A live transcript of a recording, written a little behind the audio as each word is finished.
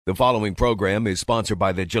The following program is sponsored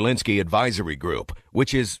by the Jelinski Advisory Group,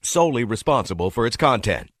 which is solely responsible for its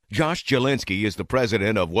content. Josh Jelinski is the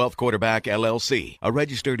president of Wealth Quarterback LLC, a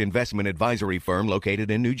registered investment advisory firm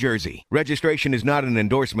located in New Jersey. Registration is not an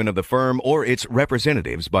endorsement of the firm or its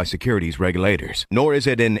representatives by securities regulators, nor is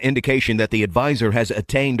it an indication that the advisor has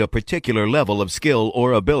attained a particular level of skill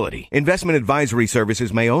or ability. Investment advisory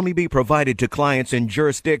services may only be provided to clients in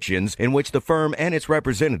jurisdictions in which the firm and its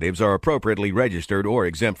representatives are appropriately registered or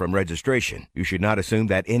exempt from registration. You should not assume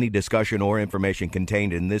that any discussion or information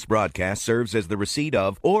contained in this broadcast serves as the receipt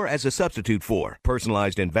of or as a substitute for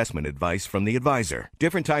personalized investment advice from the advisor.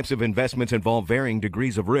 Different types of investments involve varying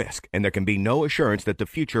degrees of risk, and there can be no assurance that the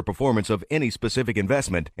future performance of any specific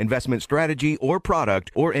investment strategy, or product,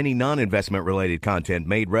 or any non-investment related content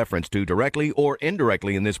made reference to directly or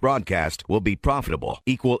indirectly in this broadcast will be profitable,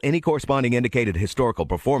 equal any corresponding indicated historical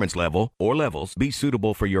performance level or levels, be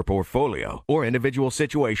suitable for your portfolio or individual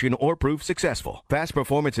situation, or prove successful. Past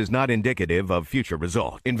performance is not indicative of future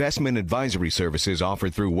result. Investment advisory services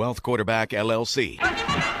offered through Wealth Quarterback LLC.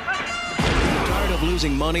 Tired of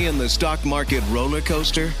losing money in the stock market roller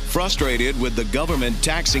coaster? Frustrated with the government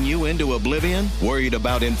taxing you into oblivion? Worried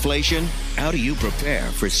about inflation? How do you prepare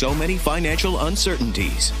for so many financial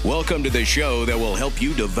uncertainties? Welcome to the show that will help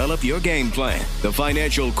you develop your game plan. The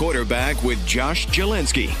Financial Quarterback with Josh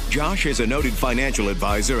Jelinski. Josh is a noted financial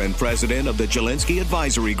advisor and president of the Jelinski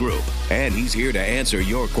Advisory Group, and he's here to answer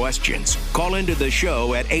your questions. Call into the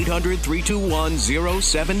show at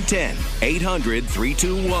 800-321-0710.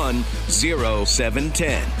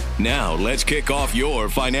 800-321-0710. Now, let's kick off your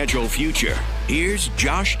financial future. Here's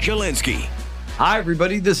Josh Jelinski. Hi,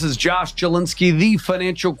 everybody. This is Josh Jelinski, the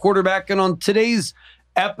Financial Quarterback. And on today's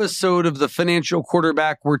episode of the Financial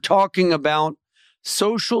Quarterback, we're talking about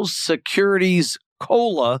Social Security's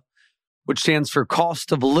COLA, which stands for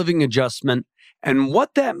Cost of Living Adjustment, and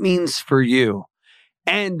what that means for you,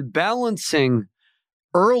 and balancing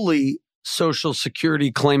early Social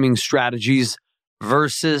Security claiming strategies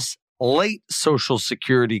versus late Social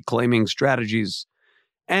Security claiming strategies.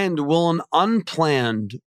 And will an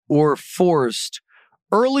unplanned or forced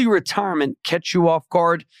early retirement catch you off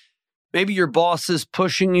guard? Maybe your boss is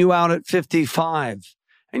pushing you out at 55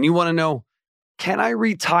 and you want to know, can I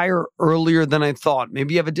retire earlier than I thought?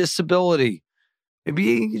 Maybe you have a disability. Maybe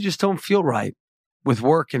you just don't feel right with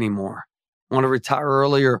work anymore. Want to retire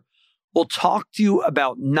earlier? We'll talk to you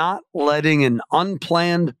about not letting an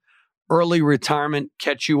unplanned early retirement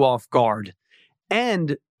catch you off guard,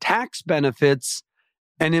 and tax benefits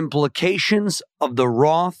and implications of the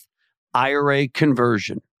Roth IRA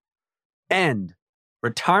conversion, and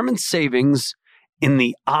retirement savings in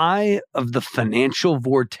the eye of the financial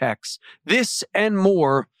vortex. This and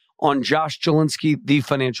more on Josh Jelinski, the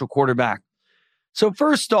Financial Quarterback. So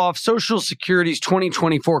first off, Social Security's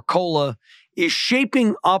 2024 COLA is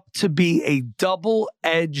shaping up to be a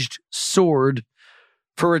double-edged sword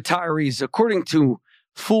for retirees. According to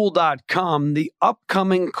Fool.com, the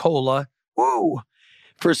upcoming COLA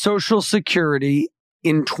for Social Security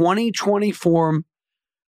in 2024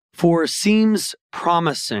 seems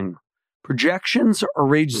promising. Projections are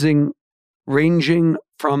ranging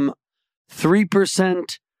from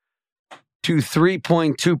 3% to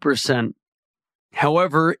 3.2%.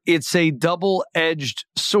 However, it's a double-edged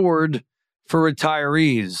sword for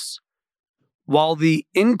retirees. While the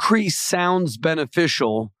increase sounds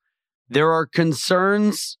beneficial, there are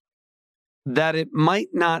concerns that it might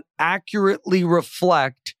not accurately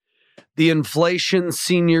reflect the inflation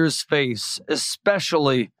seniors face,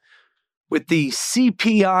 especially with the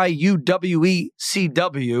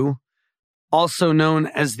CPI-UWE-CW, also known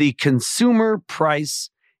as the Consumer Price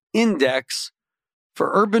Index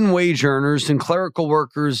for urban wage earners and clerical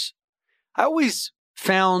workers. I always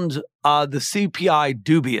found the CPI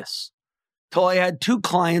dubious till I had two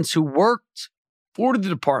clients who worked for the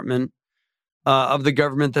department of the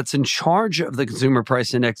government that's in charge of the Consumer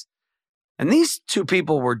Price Index. And these two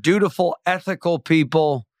people were dutiful, ethical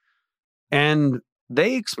people. And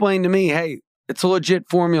they explained to me, hey, it's a legit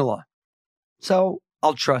formula. So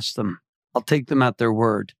I'll trust them. I'll take them at their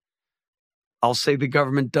word. I'll say the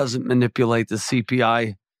government doesn't manipulate the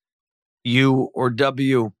CPI, U or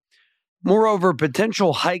W. Moreover,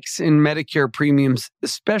 potential hikes in Medicare premiums,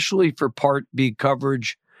 especially for Part B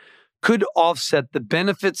coverage, could offset the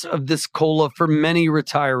benefits of this COLA for many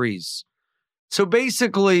retirees. So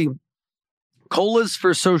basically, COLAs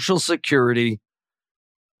for Social Security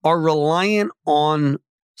are reliant on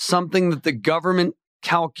something that the government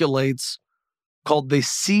calculates called the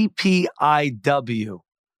CPIW,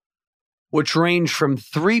 which range from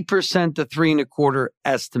 3% to 3.25%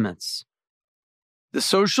 estimates. The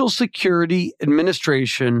Social Security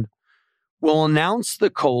Administration will announce the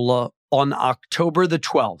COLA on October the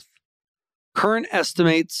 12th. Current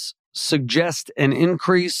estimates suggest an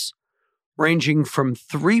increase ranging from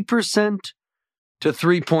 3% to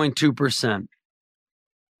 3.2%.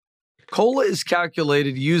 COLA is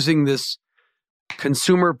calculated using this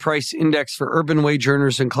Consumer Price Index for urban wage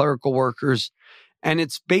earners and clerical workers, and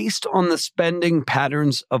it's based on the spending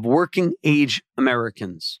patterns of working age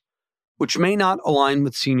Americans, which may not align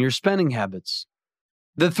with senior spending habits.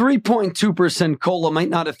 The 3.2% COLA might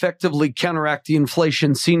not effectively counteract the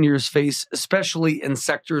inflation seniors face, especially in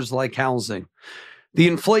sectors like housing. The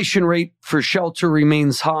inflation rate for shelter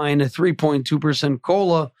remains high, and a 3.2%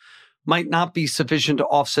 COLA might not be sufficient to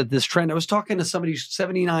offset this trend. I was talking to somebody who's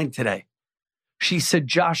 79 today. She said,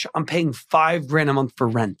 Josh, I'm paying $5,000 a month for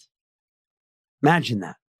rent. Imagine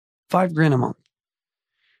that. $5,000 a month.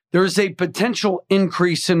 There is a potential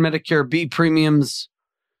increase in Medicare B premiums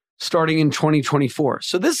starting in 2024.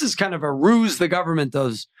 So this is kind of a ruse the government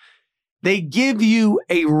does. They give you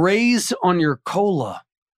a raise on your COLA,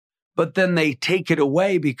 but then they take it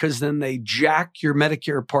away because then they jack your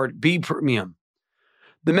Medicare Part B premium.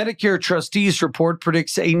 The Medicare Trustees Report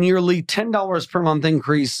predicts a nearly $10 per month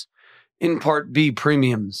increase in Part B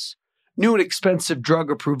premiums. New and expensive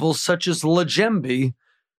drug approvals such as Legembi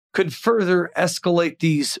could further escalate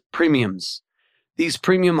these premiums. These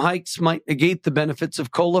premium hikes might negate the benefits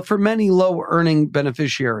of COLA for many low-earning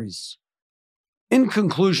beneficiaries. In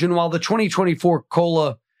conclusion, while the 2024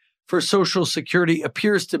 COLA for Social Security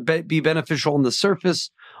appears to be beneficial on the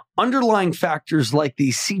surface, underlying factors like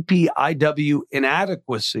the CPIW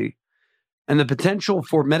inadequacy and the potential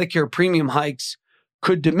for Medicare premium hikes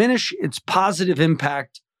could diminish its positive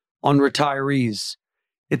impact on retirees.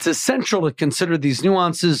 It's essential to consider these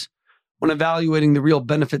nuances when evaluating the real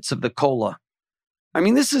benefits of the COLA. I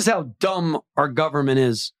mean, this is how dumb our government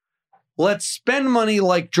is. Let's spend money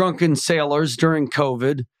like drunken sailors during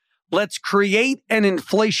COVID. Let's create an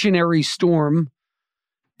inflationary storm.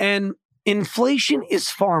 And inflation is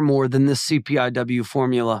far more than this CPIW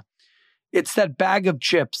formula. It's that bag of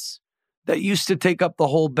chips that used to take up the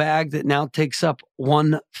whole bag that now takes up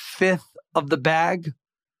 1/5 of the bag.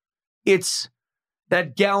 It's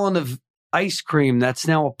that gallon of ice cream that's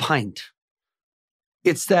now a pint.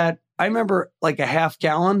 It's that, I remember like a half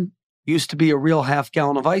gallon used to be a real half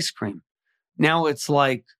gallon of ice cream. Now it's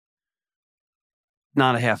like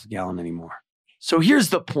not a half a gallon anymore. So here's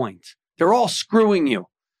the point. They're all screwing you.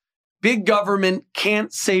 Big government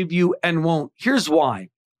can't save you and won't. Here's why.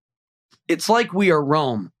 It's like we are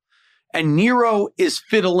Rome, and Nero is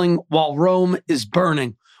fiddling while Rome is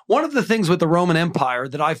burning. One of the things with the Roman Empire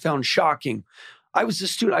that I found shocking, I was a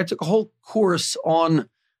student, I took a whole course on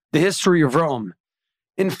the history of Rome.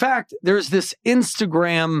 In fact, there's this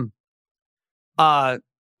Instagram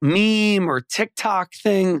meme or TikTok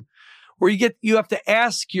thing where you have to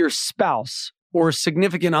ask your spouse or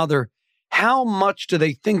significant other, how much do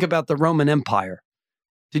they think about the Roman Empire?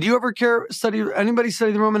 Did you ever anybody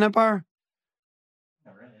study the Roman Empire?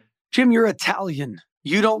 Not really. Jim, you're Italian.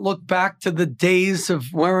 You don't look back to the days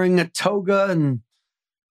of wearing a toga and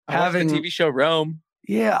having the TV show Rome.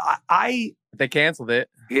 Yeah, They canceled it.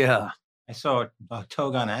 Yeah. I saw a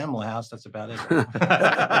toga on Animal House. That's about it.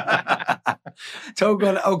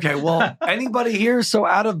 Toga. Okay, well, anybody here? So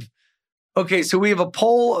we have a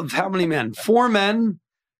poll of how many men? 4 men.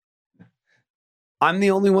 I'm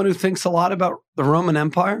the only one who thinks a lot about the Roman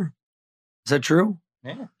Empire. Is that true?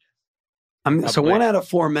 Yeah. So 1 out of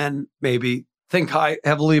 4 men maybe think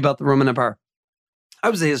heavily about the Roman Empire. I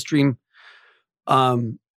was a history.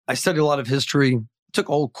 I studied a lot of history. Took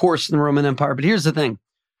a whole course in the Roman Empire. But here's the thing.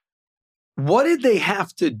 What did they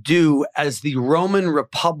have to do as the Roman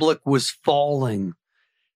Republic was falling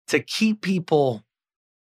to keep people?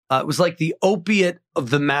 It was like the opiate of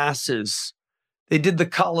the masses. They did the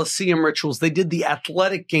Colosseum rituals. They did the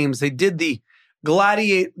athletic games. They did the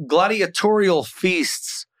gladiatorial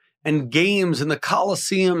feasts and games in the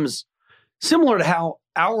Colosseums, similar to how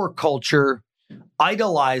our culture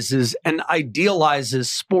idolizes and idealizes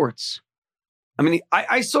sports. I mean,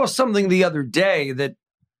 I saw something the other day that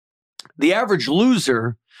the average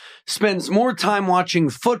loser spends more time watching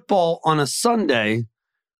football on a Sunday.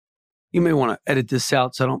 You may want to edit this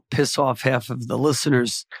out so I don't piss off half of the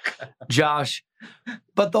listeners, Josh.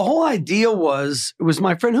 But the whole idea it was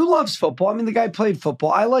my friend who loves football. I mean, the guy played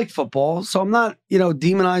football. I like football, so I'm not,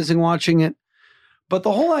 demonizing watching it. But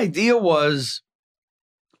the whole idea was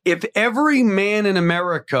if every man in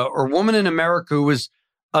America or woman in America who was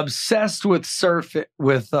obsessed with surfing,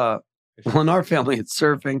 in our family, it's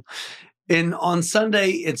surfing. On Sunday,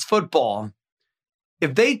 it's football.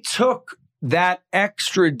 If they took that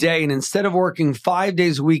extra day, and instead of working 5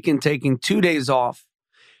 days a week and taking 2 days off,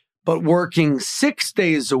 but working 6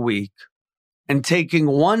 days a week and taking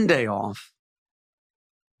 1 day off,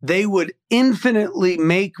 they would infinitely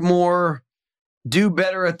make more, do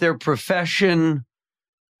better at their profession.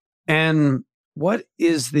 And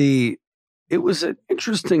it was an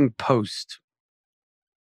interesting post.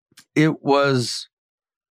 It was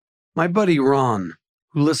my buddy Ron,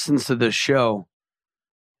 who listens to this show.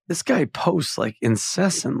 This guy posts like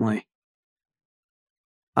incessantly.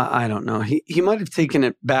 I don't know. He might have taken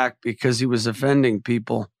it back because he was offending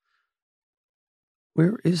people.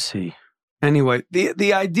 Where is he? Anyway,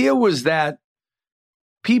 the idea was that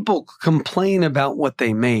people complain about what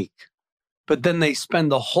they make, but then they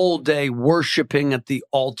spend the whole day worshiping at the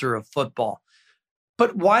altar of football.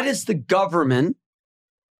 But why does the government,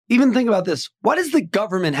 even think about this, why does the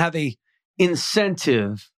government have a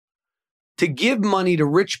incentive to give money to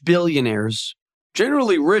rich billionaires,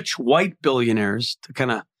 generally rich white billionaires, to kind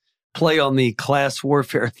of play on the class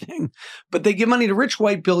warfare thing, but they give money to rich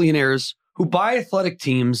white billionaires who buy athletic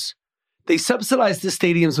teams. They subsidize the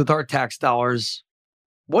stadiums with our tax dollars.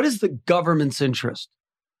 What is the government's interest?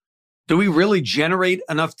 Do we really generate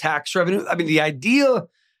enough tax revenue? I mean, the idea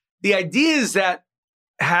is that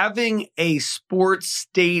having a sports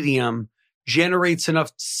stadium generates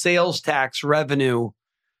enough sales tax revenue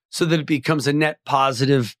so that it becomes a net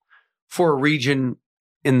positive for a region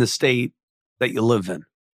in the state that you live in.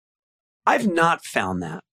 I've not found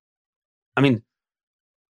that. I mean,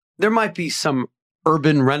 there might be some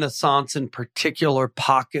urban renaissance in particular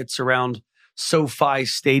pockets around SoFi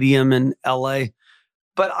Stadium in LA.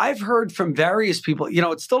 But I've heard from various people,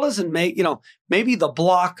 it still doesn't make, maybe the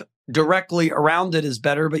block directly around it is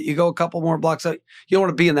better, but you go a couple more blocks out, you don't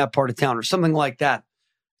want to be in that part of town or something like that.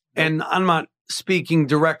 And I'm not speaking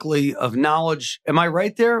directly of knowledge. Am I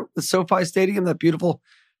right there with SoFi Stadium, that beautiful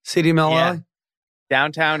stadium in LA? Yeah.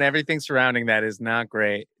 Downtown, everything surrounding that is not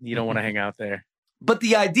great. You don't want to hang out there. But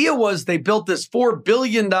the idea was they built this $4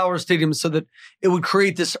 billion stadium so that it would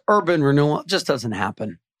create this urban renewal. It just doesn't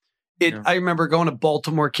happen. I remember going to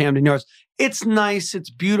Baltimore, Camden Yards. It's nice. It's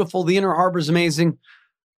beautiful. The Inner Harbor is amazing.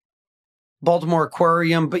 Baltimore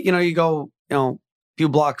Aquarium. But, you go, a few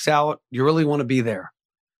blocks out, you really want to be there.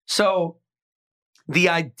 So the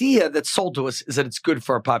idea that's sold to us is that it's good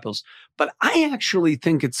for our populace. But I actually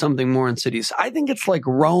think it's something more insidious. I think it's like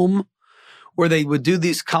Rome, where they would do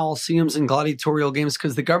these coliseums and gladiatorial games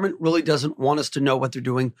because the government really doesn't want us to know what they're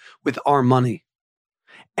doing with our money.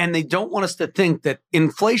 And they don't want us to think that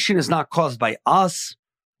inflation is not caused by us.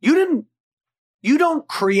 You don't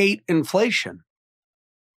create inflation.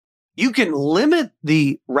 You can limit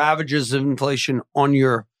the ravages of inflation on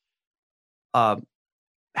your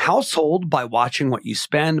household by watching what you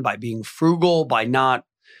spend, by being frugal, by not,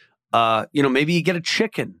 maybe you get a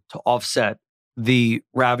chicken to offset the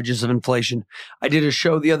ravages of inflation. I did a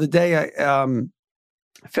show the other day. I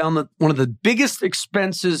found that one of the biggest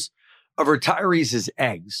expenses of retirees is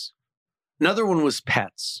eggs. Another one was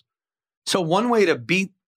pets. So one way to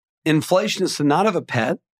beat inflation is to not have a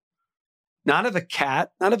pet, not have a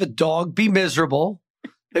cat, not have a dog, be miserable.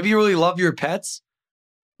 Maybe you really love your pets,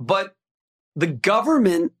 but the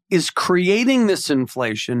government is creating this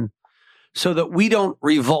inflation so that we don't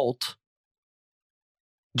revolt.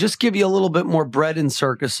 Just give you a little bit more bread in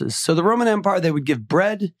circuses. So the Roman Empire, they would give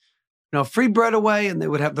bread, free bread away, and they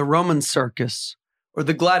would have the Roman circus or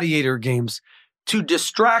the gladiator games to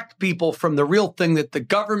distract people from the real thing, that the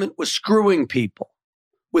government was screwing people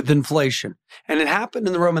with inflation. And it happened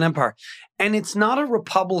in the Roman Empire. And it's not a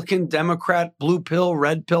Republican, Democrat, blue pill,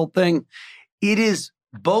 red pill thing. It is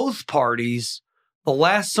both parties. The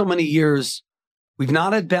last so many years, we've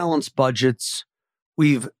not had balanced budgets.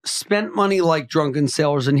 We've spent money like drunken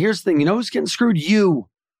sailors. And here's the thing, who's getting screwed? You.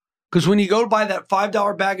 Because when you go to buy that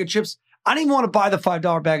 $5 bag of chips, I don't even want to buy the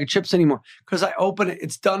 $5 bag of chips anymore because I open it.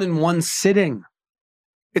 It's done in one sitting.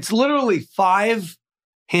 It's literally 5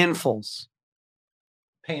 handfuls.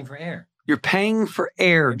 Paying for air. You're paying for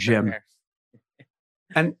air, Jim.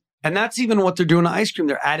 And that's even what they're doing to ice cream.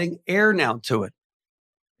 They're adding air now to it.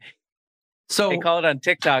 So they call it on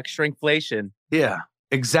TikTok shrinkflation. Yeah,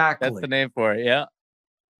 exactly. That's the name for it. Yeah.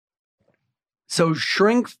 So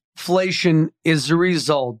shrinkflation is the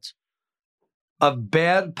result of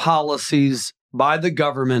bad policies by the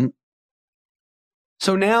government.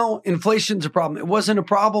 So now inflation's a problem. It wasn't a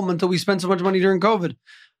problem until we spent so much money during COVID.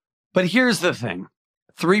 But here's the thing.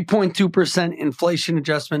 3.2% inflation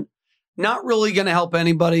adjustment, not really going to help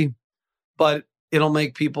anybody, but it'll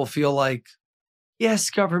make people feel like, yes,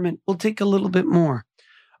 government, we'll take a little bit more.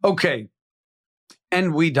 Okay.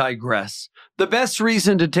 and we digress. The best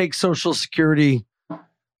reason to take Social Security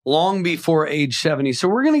long before age 70. So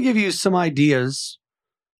we're going to give you some ideas.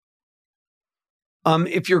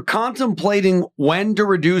 If you're contemplating when to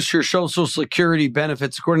reduce your Social Security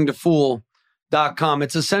benefits, according to Fool.com,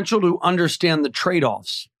 it's essential to understand the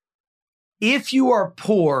trade-offs. If you are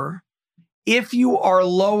poor, if you are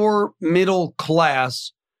lower middle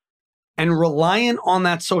class and reliant on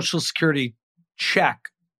that Social Security check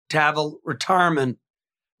to have a retirement,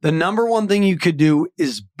 the number one thing you could do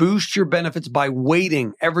is boost your benefits by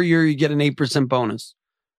waiting. Every year you get an 8% bonus.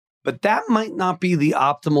 But that might not be the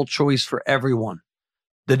optimal choice for everyone.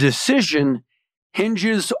 The decision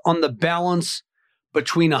hinges on the balance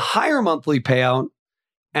between a higher monthly payout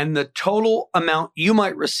and the total amount you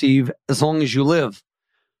might receive as long as you live.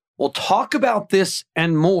 We'll talk about this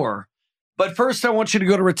and more. But first, I want you to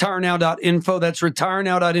go to retirenow.info. That's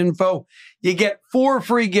retirenow.info. You get 4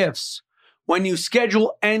 free gifts when you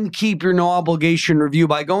schedule and keep your no obligation review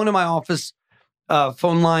by going to my office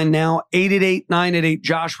phone line now,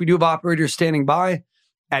 888-988-JOSH. We do have operators standing by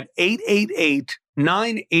at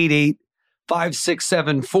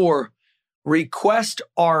 888-988-5674. Request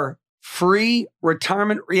our free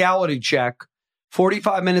retirement reality check,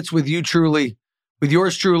 45 minutes with you truly, with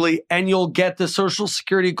yours truly, and you'll get the Social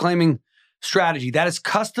Security claiming strategy. That is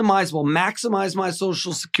customizable. Maximize My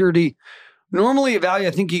Social Security. Normally a value,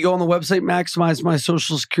 I think you go on the website,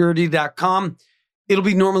 maximizemysocialsecurity.com. It'll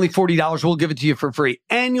be normally $40. We'll give it to you for free.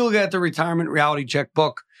 And you'll get the retirement reality check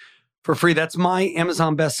book for free. That's my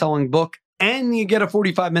Amazon best-selling book. And you get a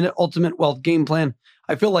 45-minute ultimate wealth game plan.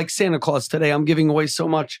 I feel like Santa Claus today. I'm giving away so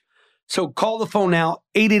much. So call the phone now,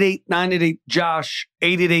 888-988-JOSH,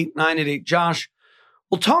 888-988-JOSH.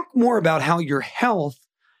 We'll talk more about how your health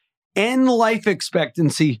and life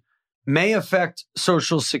expectancy may affect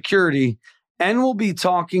Social Security. And we'll be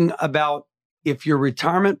talking about if your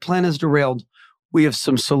retirement plan is derailed, we have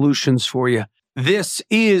some solutions for you. This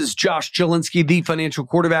is Josh Jelinski, the financial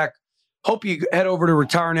quarterback. Hope you head over to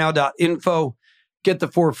retirenow.info, get the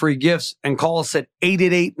 4 free gifts, and call us at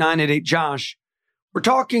 888-988-JOSH. We're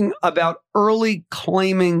talking about early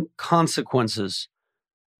claiming consequences.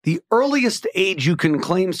 The earliest age you can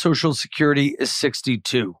claim Social Security is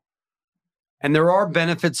 62. And there are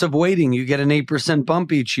benefits of waiting. You get an 8%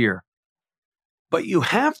 bump each year. But you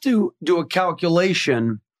have to do a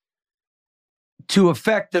calculation to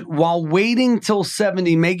effect that while waiting till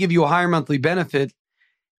 70 may give you a higher monthly benefit,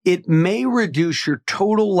 it may reduce your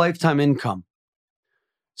total lifetime income.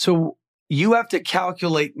 So you have to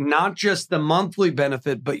calculate not just the monthly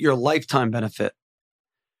benefit, but your lifetime benefit.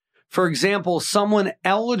 For example, someone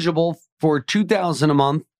eligible for $2,000 a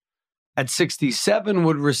month at 67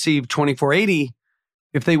 would receive $2,480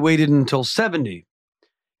 if they waited until 70.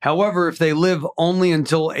 However, if they live only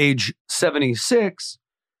until age 76,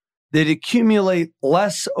 they'd accumulate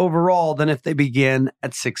less overall than if they began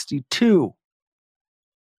at 62.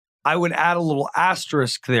 I would add a little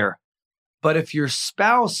asterisk there. But if your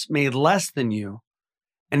spouse made less than you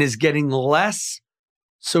and is getting less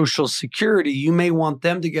Social Security, you may want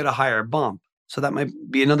them to get a higher bump. So that might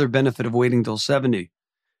be another benefit of waiting till 70.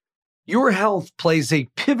 Your health plays a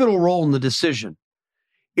pivotal role in the decision.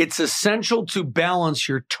 It's essential to balance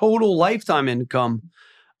your total lifetime income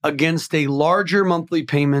against a larger monthly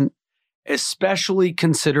payment, especially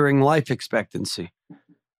considering life expectancy.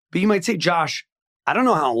 But you might say, Josh, I don't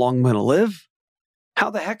know how long I'm going to live. How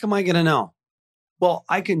the heck am I going to know? Well,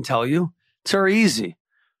 I can tell you. It's very easy.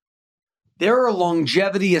 There are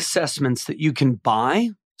longevity assessments that you can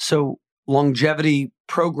buy. So longevity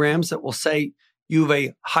programs that will say you have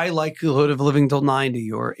a high likelihood of living till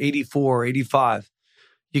 90 or 84 or 85.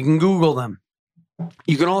 You can Google them.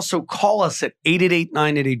 You can also call us at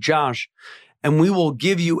 888-988-JOSH, and we will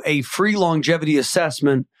give you a free longevity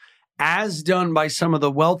assessment as done by some of the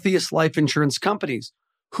wealthiest life insurance companies.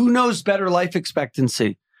 Who knows better life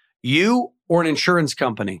expectancy, you or an insurance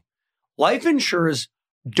company? Life insurers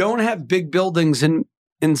don't have big buildings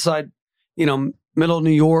inside, middle of New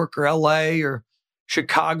York or LA or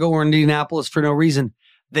Chicago or Indianapolis for no reason.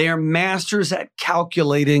 They are masters at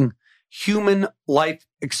calculating human life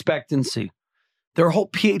expectancy. There are whole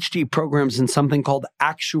PhD programs in something called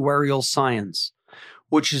actuarial science,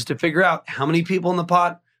 which is to figure out how many people in the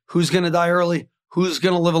pot, who's going to die early, who's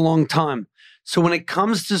going to live a long time. So when it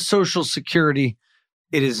comes to Social Security,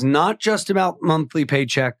 it is not just about monthly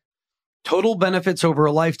paycheck. Total benefits over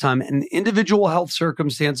a lifetime and individual health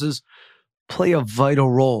circumstances play a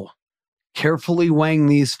vital role. Carefully weighing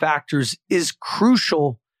these factors is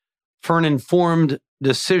crucial for an informed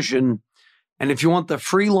decision. And if you want the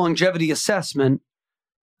free longevity assessment,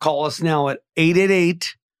 call us now at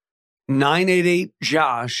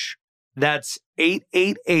 888-988-JOSH. That's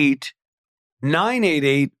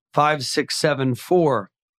 888-988-5674.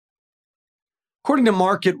 According to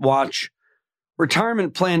Market Watch,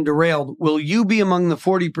 retirement plan derailed. Will you be among the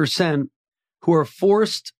 40% who are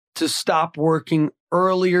forced to stop working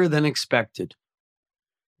earlier than expected?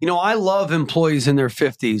 You know, I love employees in their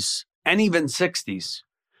 50s and even 60s.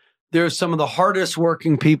 They're some of the hardest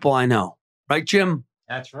working people I know. Right, Jim?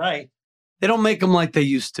 That's right. They don't make them like they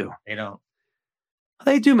used to. They don't.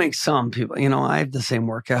 They do make some people. You know, I have the same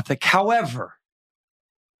work ethic. However,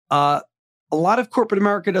 a lot of corporate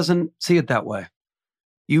America doesn't see it that way.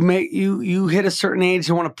 You hit a certain age,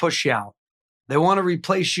 they want to push you out. They want to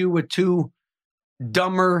replace you with two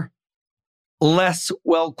dumber, less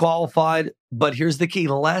well qualified, but here's the key,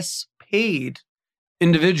 less paid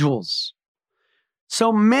individuals.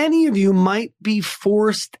 So many of you might be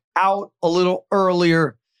forced out a little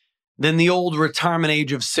earlier than the old retirement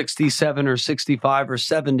age of 67 or 65 or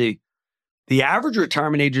 70. The average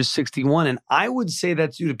retirement age is 61, and I would say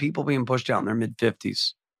that's due to people being pushed out in their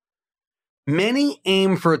mid-50s. Many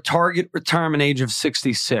aim for a target retirement age of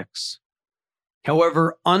 66.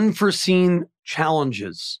 However, unforeseen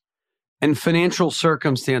challenges and financial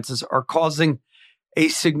circumstances are causing a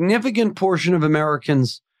significant portion of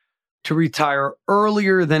Americans to retire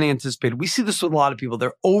earlier than anticipated. We see this with a lot of people.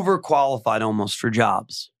 They're overqualified almost for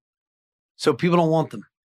jobs. So people don't want them.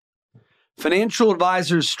 Financial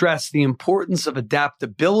advisors stress the importance of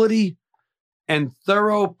adaptability and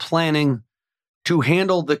thorough planning to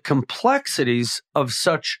handle the complexities of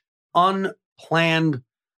such unplanned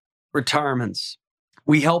retirements.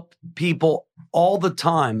 We help people all the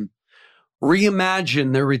time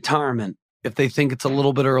reimagine their retirement if they think it's a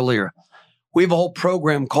little bit earlier. We have a whole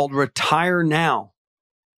program called Retire Now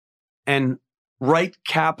and Right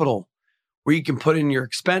Capital, where you can put in your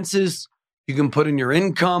expenses, you can put in your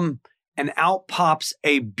income, and out pops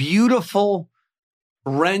a beautiful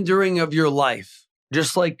rendering of your life.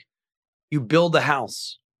 Just like you build a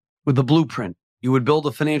house with a blueprint, you would build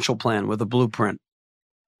a financial plan with a blueprint.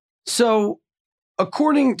 So,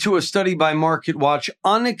 according to a study by Market Watch,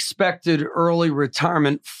 unexpected early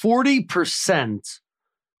retirement, 40%,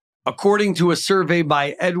 according to a survey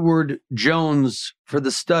by Edward Jones for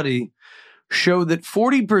the study, show that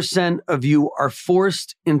 40% of you are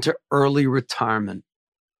forced into early retirement.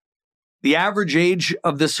 The average age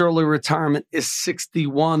of this early retirement is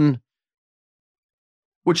 61,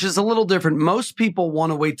 which is a little different. Most people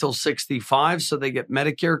want to wait till 65 so they get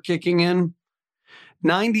Medicare kicking in.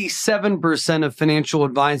 97% of financial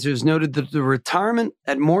advisors noted that the retirement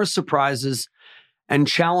had more surprises and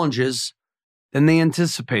challenges than they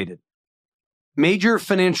anticipated. Major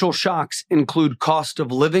financial shocks include cost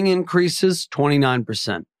of living increases,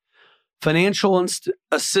 29%. Financial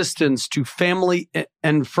assistance to family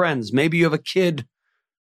and friends. Maybe you have a kid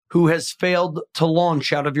who has failed to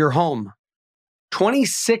launch out of your home.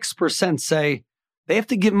 26% say they have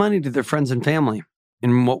to give money to their friends and family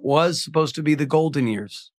in what was supposed to be the golden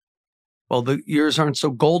years. Well, the years aren't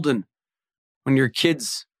so golden when your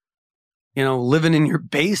kid's, living in your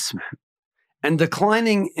basement. And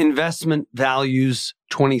declining investment values,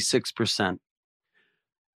 26%.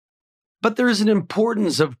 But there is an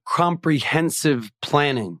importance of comprehensive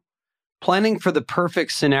planning. Planning for the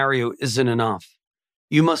perfect scenario isn't enough.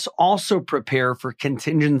 You must also prepare for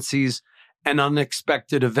contingencies and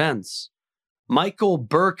unexpected events. Michael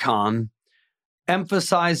Burkhan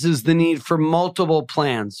emphasizes the need for multiple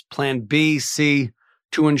plans, plan B, C,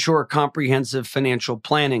 to ensure comprehensive financial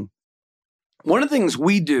planning. One of the things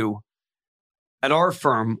we do at our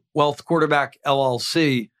firm, Wealth Quarterback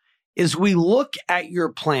LLC, is we look at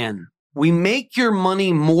your plan. We make your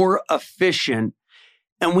money more efficient,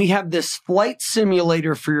 and we have this flight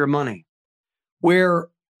simulator for your money, where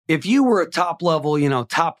if you were a top level,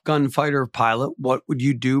 Top Gun fighter pilot, what would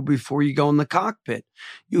you do before you go in the cockpit?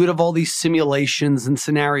 You would have all these simulations and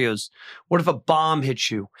scenarios. What if a bomb hits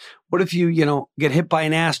you? What if you, get hit by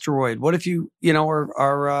an asteroid? What if you,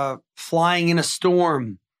 are flying in a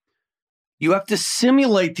storm? You have to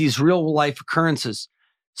simulate these real life occurrences.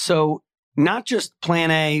 So not just plan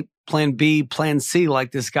A, plan B, plan C,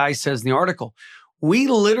 like this guy says in the article. We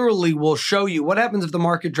literally will show you what happens if the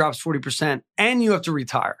market drops 40% and you have to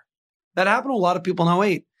retire. That happened to a lot of people in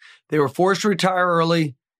 2008. They were forced to retire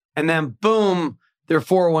early, and then boom, their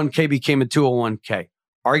 401k became a 201k.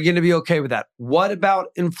 Are you going to be okay with that? What about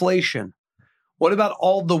inflation? What about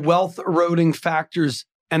all the wealth eroding factors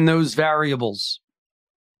and those variables?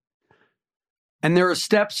 And there are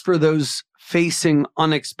steps for those facing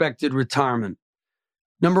unexpected retirement.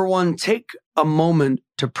 Number one, take a moment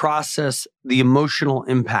to process the emotional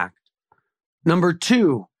impact. Number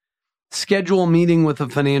two, Schedule a meeting with a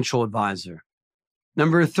financial advisor.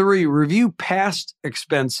 Number 3, review past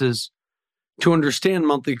expenses to understand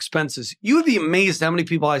monthly expenses. You would be amazed how many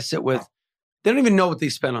people I sit with, they don't even know what they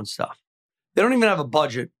spend on stuff. They don't even have a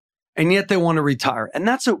budget, and yet they want to retire. And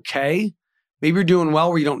that's okay. Maybe you're doing well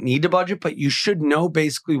where you don't need to budget, but you should know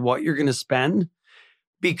basically what you're going to spend,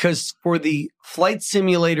 because for the flight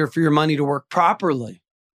simulator for your money to work properly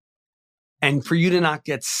and for you to not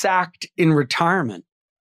get sacked in retirement,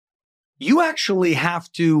 you actually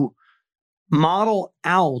have to model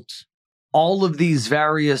out all of these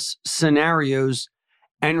various scenarios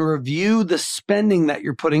and review the spending that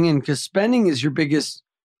you're putting in, because spending is your biggest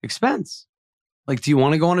expense. Like, do you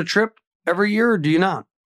want to go on a trip every year or do you not?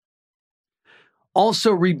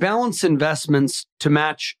 Also, rebalance investments to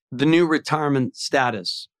match the new retirement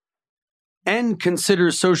status, and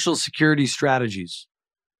consider Social Security strategies,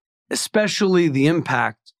 especially the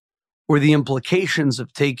impact or the implications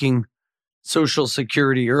of taking Social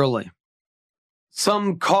Security early.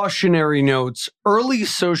 Some cautionary notes: early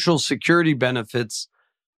Social Security benefits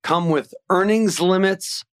come with earnings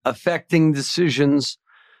limits affecting decisions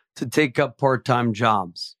to take up part-time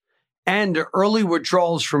jobs. And early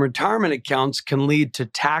withdrawals from retirement accounts can lead to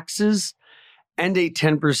taxes and a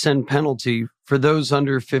 10% penalty for those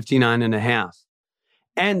under 59 and a half.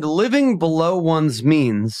 And living below one's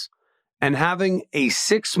means and having a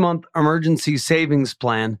 6-month emergency savings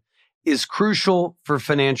plan is crucial for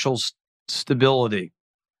financial stability.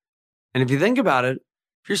 And if you think about it,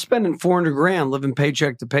 if you're spending $400,000 living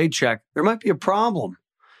paycheck to paycheck, there might be a problem.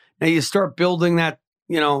 Now you start building that,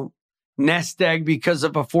 nest egg because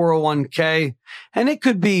of a 401k, and it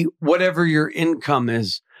could be whatever your income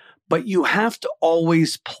is, but you have to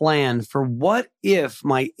always plan for what if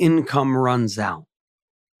my income runs out.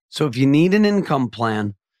 So if you need an income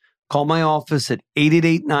plan, call my office at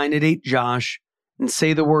 888-988-JOSH and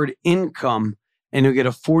say the word income, and you'll get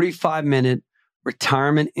a 45-minute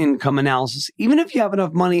retirement income analysis. Even if you have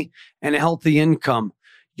enough money and a healthy income,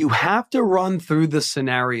 you have to run through the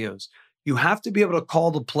scenarios. You have to be able to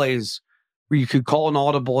call the plays where you could call an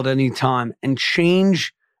audible at any time and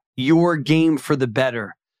change your game for the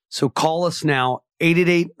better. So call us now,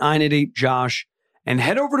 888-988-JOSH, and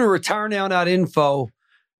head over to retirenow.info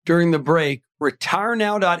during the break,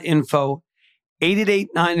 retirenow.info,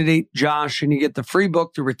 888-988-JOSH, and you get the free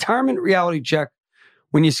book, The Retirement Reality Check,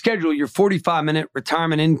 when you schedule your 45-minute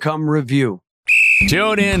retirement income review.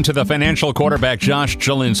 Tune in to the financial quarterback Josh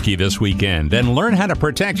Jelinski this weekend and learn how to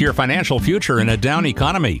protect your financial future in a down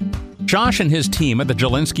economy. Josh and his team at the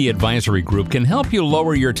Jelinski Advisory Group can help you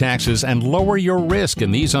lower your taxes and lower your risk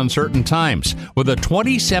in these uncertain times with a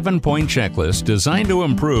 27-point checklist designed to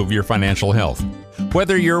improve your financial health.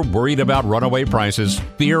 Whether you're worried about runaway prices,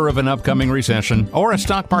 fear of an upcoming recession, or a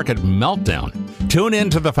stock market meltdown, tune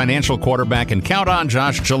in to the financial quarterback and count on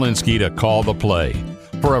Josh Jelinski to call the play.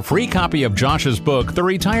 For a free copy of Josh's book, The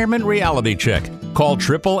Retirement Reality Check, call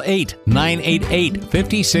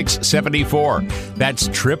 888-988-5674. That's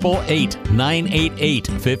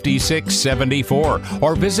 888-988-5674.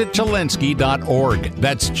 Or visit Jelinski.org.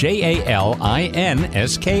 That's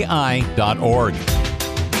JALINSKI.org.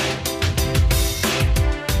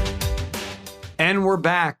 And we're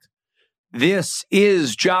back. This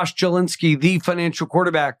is Josh Jelinski, the financial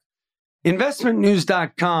quarterback.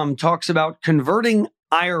 InvestmentNews.com talks about converting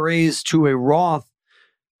IRAs to a Roth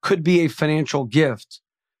could be a financial gift.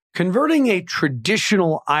 Converting a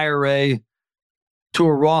traditional IRA to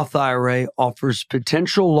a Roth IRA offers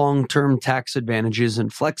potential long-term tax advantages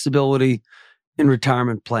and flexibility in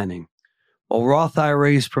retirement planning. While Roth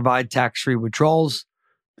IRAs provide tax-free withdrawals,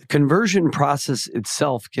 the conversion process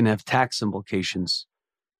itself can have tax implications.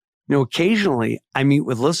 Occasionally I meet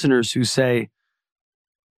with listeners who say,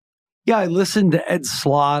 yeah, I listened to Ed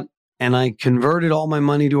Slott and I converted all my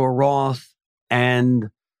money to a Roth, and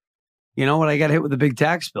you know what? I got hit with a big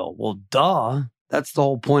tax bill. Well, duh. That's the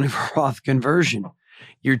whole point of a Roth conversion.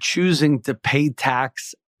 You're choosing to pay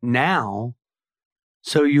tax now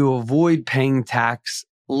so you avoid paying tax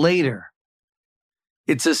later.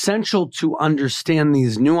 It's essential to understand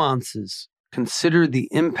these nuances, consider the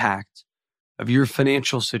impact of your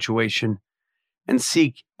financial situation, and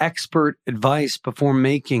seek expert advice before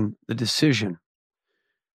making the decision.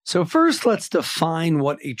 So first, let's define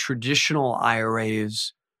what a traditional IRA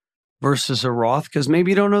is versus a Roth, because maybe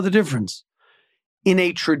you don't know the difference. In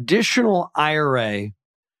a traditional IRA,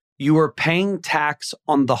 you are paying tax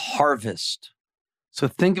on the harvest. So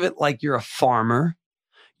think of it like you're a farmer.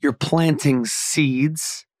 You're planting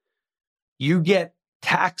seeds. You get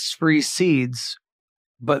tax-free seeds,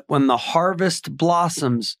 but when the harvest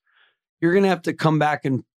blossoms, you're going to have to come back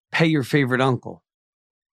and pay your favorite uncle.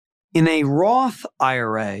 In a Roth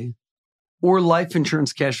IRA or life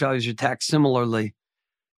insurance, cash values are taxed similarly.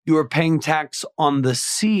 You are paying tax on the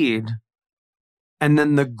seed, and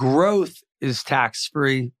then the growth is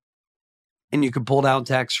tax-free, and you can pull it out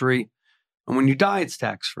tax-free. And when you die, it's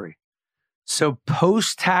tax-free. So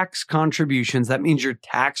post-tax contributions, that means you're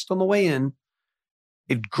taxed on the way in.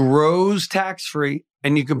 It grows tax-free,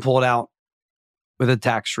 and you can pull it out with a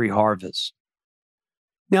tax-free harvest.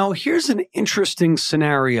 Now, here's an interesting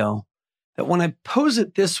scenario that when I pose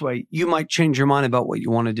it this way, you might change your mind about what you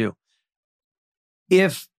want to do.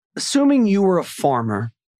 If, assuming you were a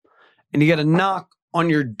farmer and you get a knock on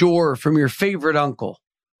your door from your favorite uncle,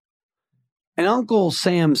 and Uncle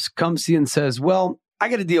Sam's comes to you and says, well, I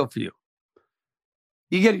got a deal for you.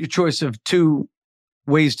 You get your choice of two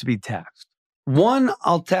ways to be taxed. One,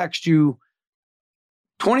 I'll tax you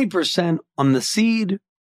 20% on the seed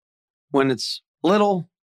when it's little,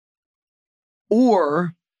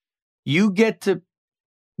 or you get to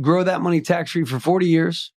grow that money tax-free for 40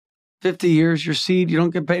 years, 50 years, your seed, you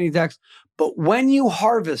don't get paid any tax. But when you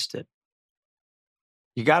harvest it,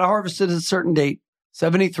 you got to harvest it at a certain date.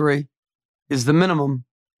 73 is the minimum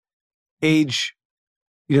age.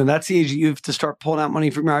 That's the age that you have to start pulling out money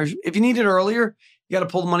from your IRA. If you need it earlier, you got to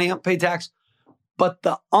pull the money out, pay tax. But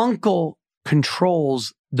the uncle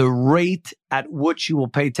controls the rate at which you will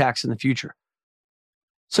pay tax in the future.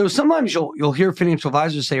 So sometimes you'll hear financial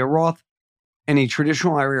advisors say a Roth and a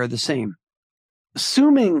traditional IRA are the same.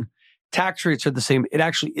 Assuming tax rates are the same, it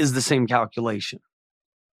actually is the same calculation.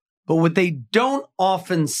 But what they don't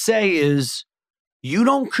often say is you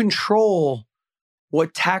don't control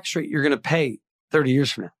what tax rate you're going to pay 30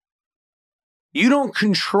 years from now. You don't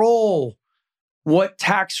control what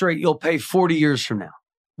tax rate you'll pay 40 years from now.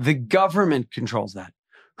 The government controls that.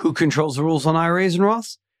 Who controls the rules on IRAs and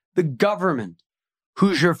Roths? The government.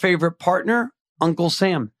 Who's your favorite partner? Uncle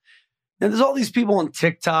Sam. And there's all these people on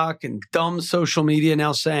TikTok and dumb social media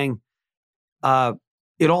now saying,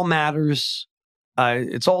 it all matters.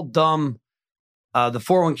 It's all dumb. The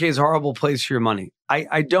 401k is a horrible place for your money.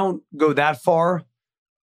 I don't go that far.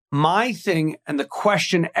 My thing and the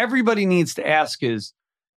question everybody needs to ask is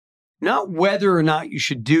not whether or not you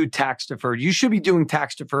should do tax deferred. You should be doing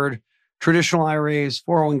tax deferred traditional IRAs,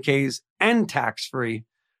 401ks, and tax-free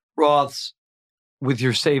Roths with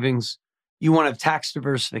your savings. You want to have tax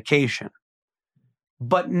diversification.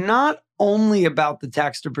 But not only about the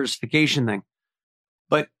tax diversification thing,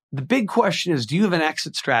 but the big question is, do you have an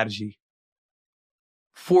exit strategy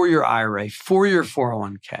for your IRA, for your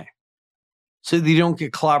 401k, so that you don't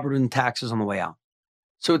get clobbered in taxes on the way out?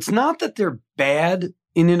 So it's not that they're bad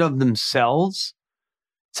in and of themselves.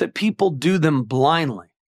 It's that people do them blindly.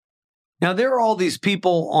 Now, there are all these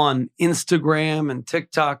people on Instagram and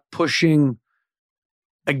TikTok pushing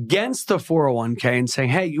against the 401k and saying,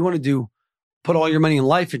 hey, you want to put all your money in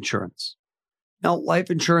life insurance. Now,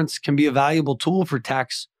 life insurance can be a valuable tool for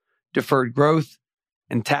tax deferred growth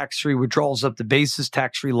and tax-free withdrawals up to basis,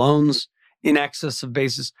 tax-free loans in excess of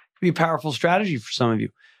basis. It can be a powerful strategy for some of you.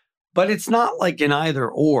 But it's not like an either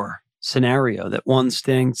or scenario that one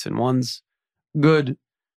stinks and one's good.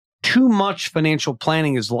 Too much financial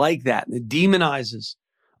planning is like that. And it demonizes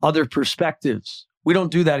other perspectives. We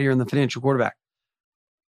don't do that here in the Financial Quarterback.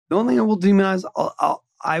 The only thing I will demonize,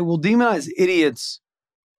 I will demonize idiots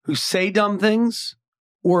who say dumb things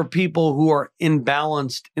or people who are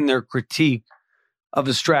imbalanced in their critique of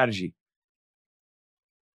a strategy.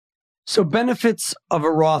 So benefits of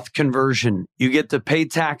a Roth conversion: you get to pay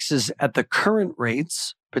taxes at the current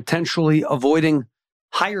rates, potentially avoiding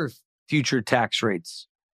higher future tax rates.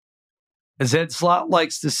 As Ed Slott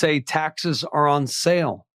likes to say, taxes are on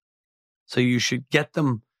sale. So you should get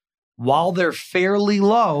them while they're fairly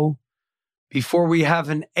low before we have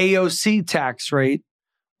an AOC tax rate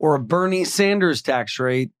or a Bernie Sanders tax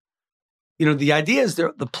rate. The idea is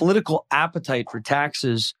the political appetite for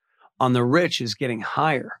taxes on the rich is getting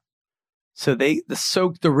higher. So the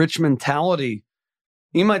soak the rich mentality.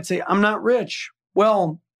 You might say, I'm not rich.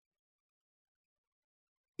 Well,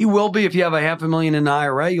 you will be if you have $500,000 in an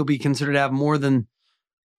IRA. You'll be considered to have more than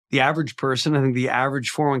the average person. I think the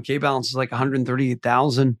average 401k balance is like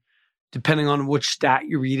 $138,000. Depending on which stat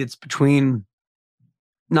you read, it's between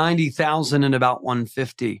 $90,000 and about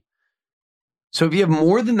 $150,000. So if you have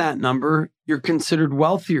more than that number, you're considered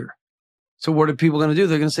wealthier. So what are people going to do?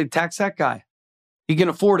 They're going to say, tax that guy. He can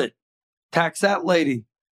afford it. Tax that lady.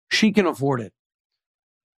 She can afford it.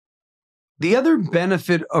 The other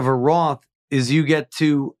benefit of a Roth is you get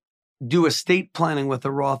to do estate planning with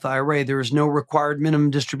a Roth IRA. There is no required minimum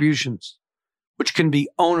distributions, which can be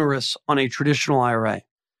onerous on a traditional IRA,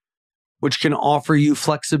 which can offer you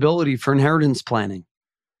flexibility for inheritance planning.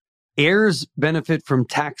 Heirs benefit from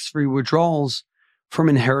tax-free withdrawals from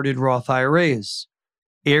inherited Roth IRAs.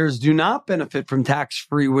 Heirs do not benefit from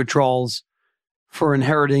tax-free withdrawals for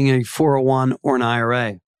inheriting a 401 or an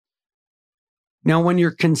IRA. Now, when you're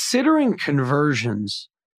considering conversions,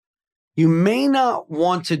 you may not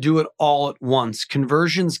want to do it all at once.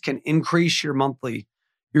 Conversions can increase your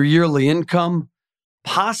yearly income,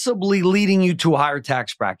 possibly leading you to a higher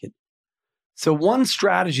tax bracket. So one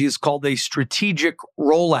strategy is called a strategic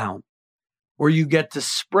rollout, where you get to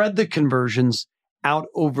spread the conversions out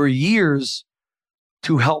over years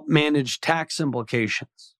to help manage tax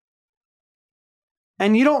implications.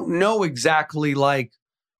 And you don't know exactly what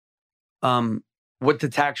the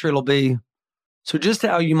tax rate will be. So just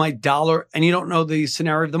how you might dollar, and you don't know the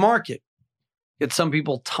scenario of the market. Yet some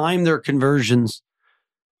people time their conversions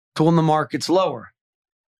to when the market's lower.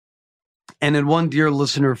 And then one dear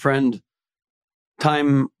listener friend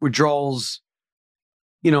time withdrawals,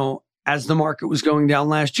 as the market was going down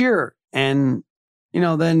last year. And,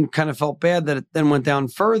 then kind of felt bad that it then went down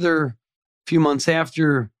further a few months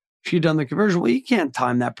after she'd done the conversion. Well, you can't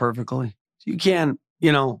time that perfectly. You can't,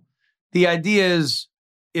 the idea is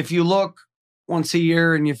if you look once a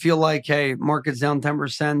year and you feel like, hey, market's down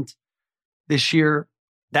 10% this year,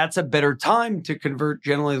 that's a better time to convert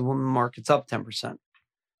generally when the market's up 10%.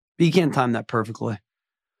 But you can't time that perfectly.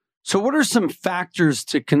 So what are some factors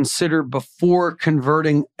to consider before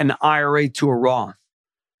converting an IRA to a Roth?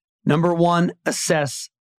 Number one,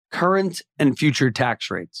 assess current and future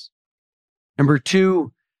tax rates. Number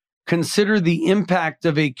two, consider the impact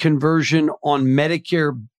of a conversion on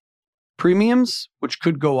Medicare premiums, which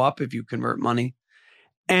could go up if you convert money,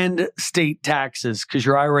 and state taxes, because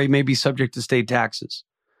your IRA may be subject to state taxes.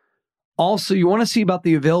 Also, you want to see about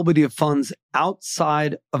the availability of funds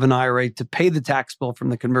outside of an IRA to pay the tax bill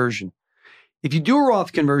from the conversion. If you do a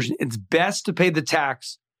Roth conversion, it's best to pay the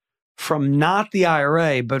tax from not the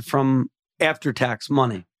IRA, but from after-tax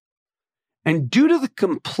money. And due to the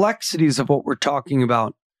complexities of what we're talking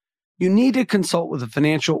about, you need to consult with a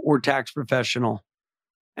financial or tax professional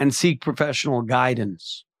and seek professional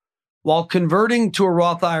guidance. While converting to a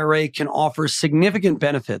Roth IRA can offer significant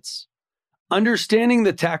benefits, understanding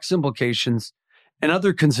the tax implications and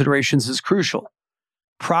other considerations is crucial.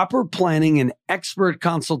 Proper planning and expert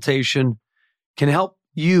consultation can help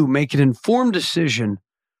you make an informed decision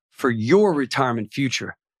for your retirement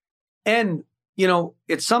future. And,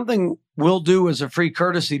 it's something we'll do as a free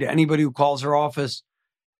courtesy to anybody who calls our office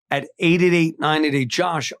at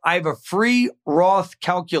 888-988-JOSH. I have a free Roth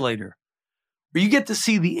calculator where you get to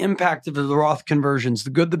see the impact of the Roth conversions, the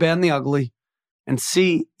good, the bad, and the ugly, and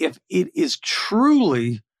see if it is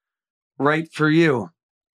truly right for you.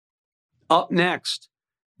 Up next,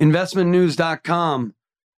 investmentnews.com.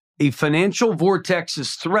 A financial vortex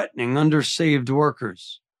is threatening undersaved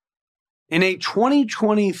workers. In a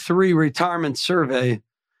 2023 retirement survey,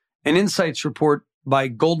 an insights report by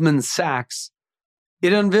Goldman Sachs,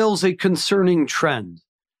 it unveils a concerning trend.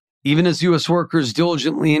 Even as U.S. workers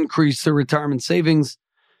diligently increase their retirement savings,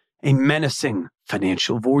 a menacing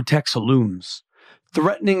financial vortex looms,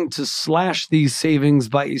 threatening to slash these savings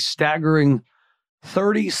by a staggering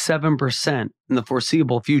 37% in the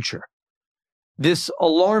foreseeable future. This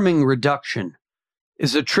alarming reduction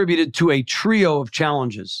is attributed to a trio of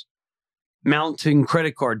challenges: mounting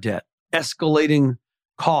credit card debt, escalating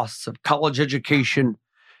costs of college education,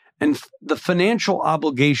 and the financial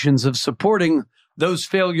obligations of supporting those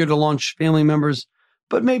failure to launch family members.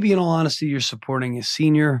 But maybe in all honesty, you're supporting a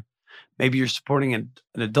senior, maybe you're supporting an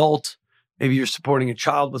adult, maybe you're supporting a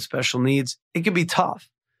child with special needs. It can be tough.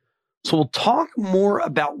 So we'll talk more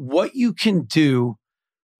about what you can do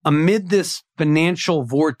amid this financial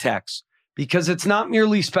vortex, because it's not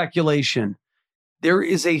merely speculation. There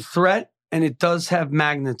is a threat, and it does have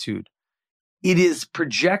magnitude. It is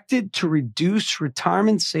projected to reduce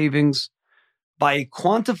retirement savings by a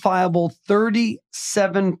quantifiable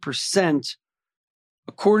 37%,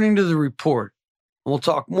 according to the report. And we'll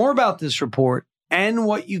talk more about this report and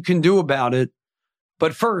what you can do about it.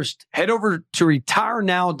 But first, head over to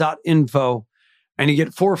retirenow.info and you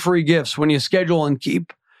get 4 free gifts when you schedule and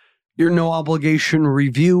keep your no obligation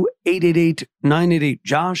review.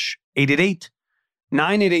 888-988-JOSH,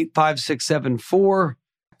 888-988-5674.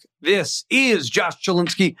 This is Josh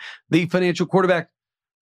Jelinski, the financial quarterback,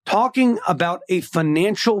 talking about a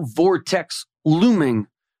financial vortex looming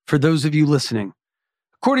for those of you listening.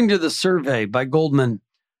 According to the survey by Goldman,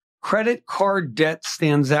 credit card debt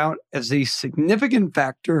stands out as a significant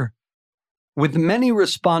factor, with many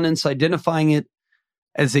respondents identifying it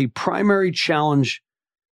as a primary challenge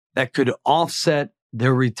that could offset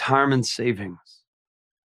their retirement savings.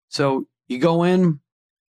 So you go in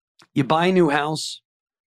you buy a new house,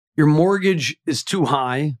 your mortgage is too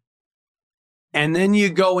high, and then you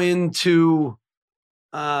go into,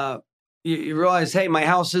 you realize, hey, my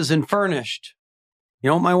house isn't furnished. You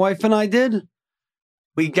know what my wife and I did?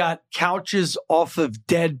 We got couches off of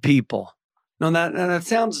dead people. Now that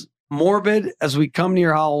sounds morbid as we come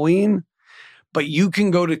near Halloween, but you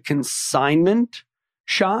can go to consignment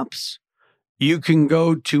shops. You can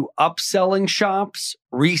go to upselling shops,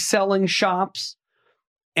 reselling shops,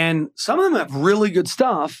 and some of them have really good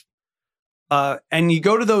stuff. And you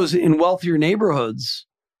go to those in wealthier neighborhoods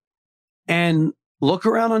and look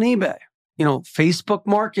around on eBay, Facebook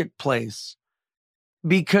Marketplace.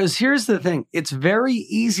 Because here's the thing. It's very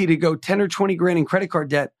easy to go 10 or 20 grand in credit card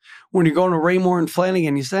debt when you're going to Raymore and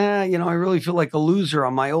Flanagan. You say, I really feel like a loser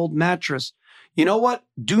on my old mattress. You know what?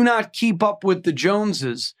 Do not keep up with the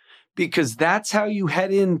Joneses, because that's how you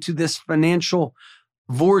head into this financial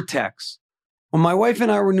vortex. When my wife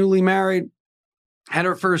and I were newly married, had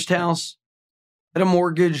our first house, had a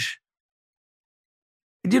mortgage,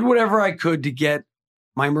 I did whatever I could to get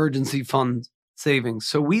my emergency fund savings.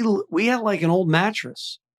 So we had like an old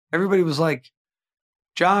mattress. Everybody was like,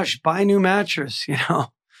 Josh, buy a new mattress,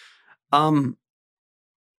 I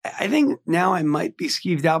think now I might be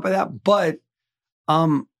skeeved out by that, but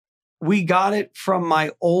we got it from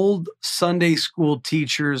my old Sunday school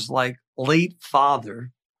teacher's like late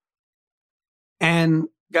father, and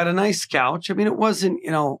got a nice couch. I mean, it wasn't,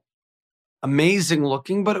 amazing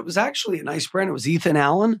looking, but it was actually a nice brand. It was Ethan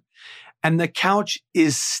Allen. And the couch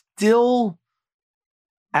is still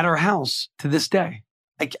at our house to this day.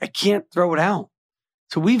 I can't throw it out.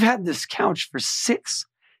 So we've had this couch for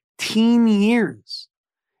 16 years.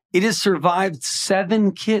 It has survived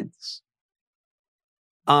 7 kids.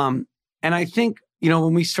 And I think,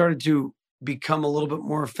 when we started to become a little bit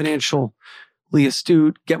more financially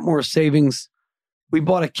astute, get more savings, we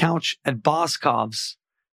bought a couch at Boscov's,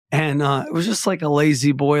 and it was just like a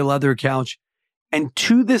lazy boy leather couch. And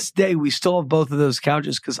to this day, we still have both of those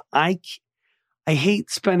couches because I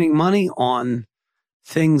hate spending money on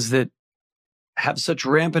things that have such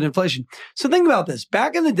rampant inflation. So think about this.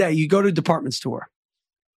 Back in the day, you go to a department store.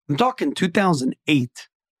 I'm talking 2008,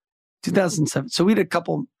 2007. So we had a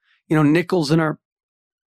couple, nickels in our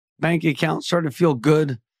bank account, started to feel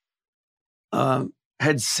good,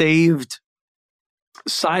 had saved a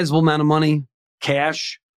sizable amount of money,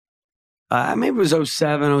 cash. Maybe it was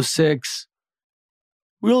 07, 06.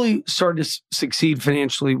 Really started to succeed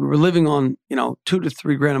financially. We were living on, 2 to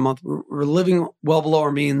 3 grand a month. We were living well below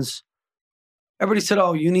our means. Everybody said,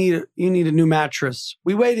 "Oh, you need a new mattress."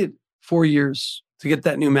 We waited 4 years to get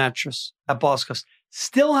that new mattress at Boscov's.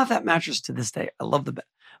 Still have that mattress to this day. I love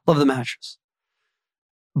the mattress.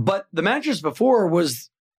 But the mattress before was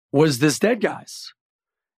this dead guy's,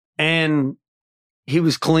 and he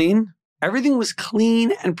was clean. Everything was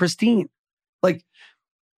clean and pristine. Like,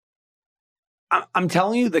 I'm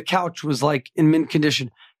telling you, the couch was like in mint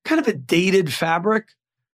condition, kind of a dated fabric,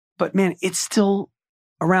 but man, it's still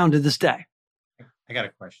around to this day. I got a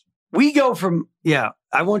question. We go from,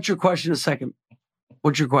 I want your question in a second.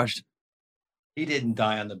 What's your question? He didn't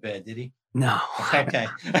die on the bed, did he? No. Okay.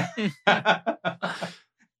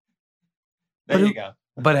 There you go.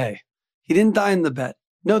 But hey, he didn't die in the bed.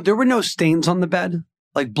 No, there were no stains on the bed,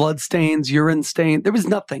 like blood stains, urine stain. There was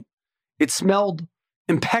nothing. It smelled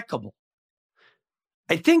impeccable.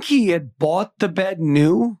 I think he had bought the bed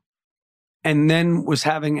new and then was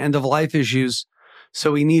having end of life issues.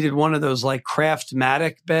 So he needed one of those like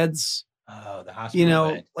Craftmatic beds. Oh, the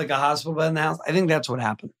hospital bed. Like a hospital bed in the house. I think that's what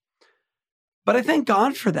happened. But I thank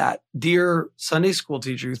God for that dear Sunday school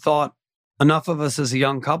teacher who thought enough of us as a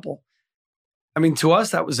young couple. I mean, to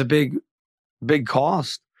us, that was a big, big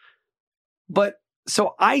cost. But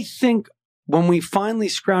so I think when we finally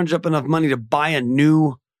scrounged up enough money to buy a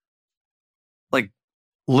new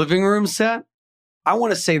living room set, I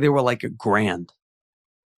want to say they were like $1,000.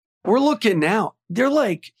 We're looking now, they're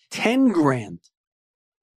like 10 grand.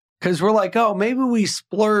 Because we're like, oh, maybe we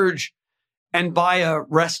splurge and buy a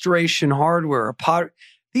restoration hardware, a pot.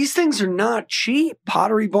 These things are not cheap,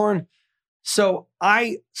 Pottery Barn. So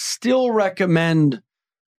I still recommend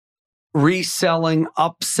reselling,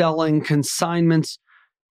 upselling, consignments,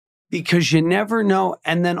 because you never know.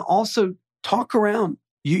 And then also talk around.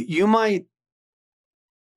 You might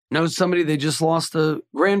know somebody, they just lost a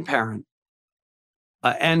grandparent,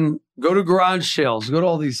 and go to garage sales, go to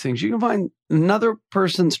all these things. You can find another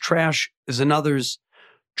person's trash is another's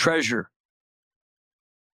treasure.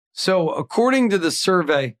 So according to the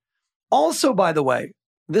survey, also, by the way,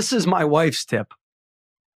 this is my wife's tip.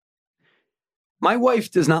 My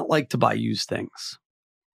wife does not like to buy used things.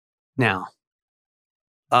 Now,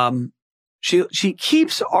 She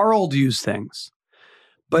keeps our old used things,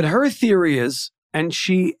 but her theory is, and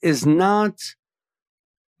she is not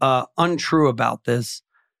untrue about this,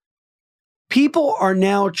 people are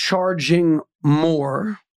now charging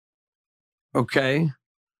more. Okay.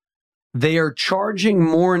 They are charging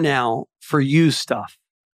more now for used stuff.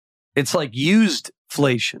 It's like used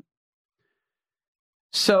inflation.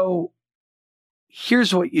 So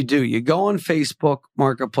here's what you do. You go on Facebook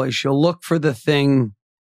Marketplace, you'll look for the thing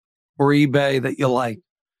or eBay that you like.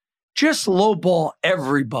 Just lowball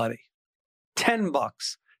everybody. $10,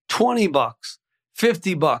 $20,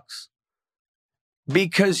 $50.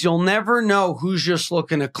 Because you'll never know who's just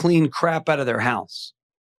looking to clean crap out of their house.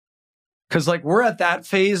 Because like we're at that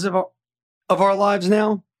phase of our lives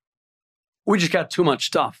now. We just got too much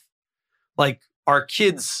stuff. Like our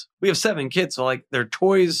kids, we have 7 kids, so like their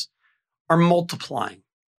toys are multiplying,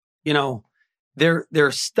 you know,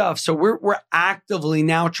 their stuff. So we're actively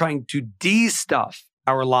now trying to de-stuff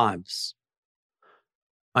our lives.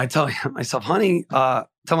 I tell myself, honey, tell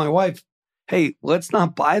my wife, hey, let's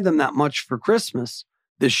not buy them that much for Christmas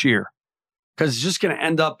this year because it's just going to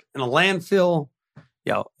end up in a landfill.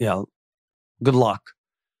 Yeah, good luck.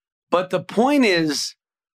 But the point is,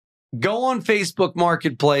 go on Facebook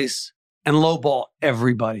Marketplace and lowball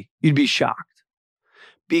everybody. You'd be shocked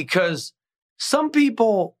because some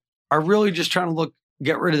people are really just trying to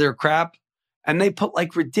get rid of their crap and they put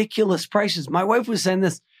like ridiculous prices. My wife was saying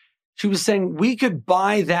this. She was saying we could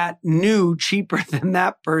buy that new cheaper than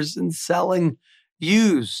that person selling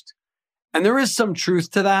used. And there is some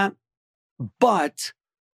truth to that, but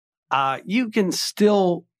you can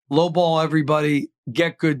still lowball everybody,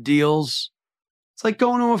 get good deals. It's like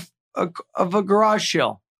going to a garage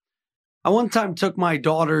sale. I one time took my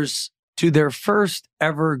daughters to their first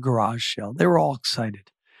ever garage sale. They were all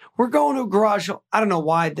excited. We're going to a garage sale. I don't know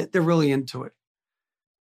why they're really into it.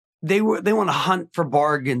 They want to hunt for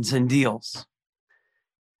bargains and deals.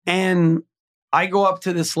 And I go up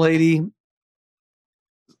to this lady's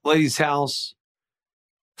house.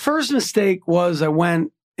 First mistake was I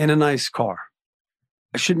went in a nice car.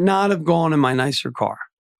 I should not have gone in my nicer car.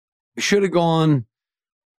 I should have gone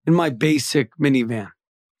in my basic minivan.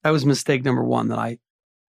 That was mistake number 1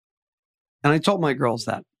 and I told my girls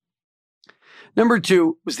that. Number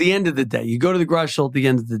 2 was the end of the day. You go to the garage sale at the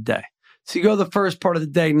end of the day. So you go the first part of the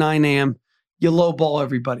day, 9 a.m., you lowball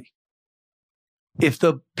everybody. If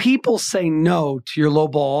the people say no to your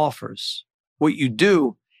lowball offers, what you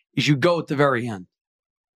do is you go at the very end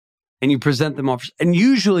and you present them offers. And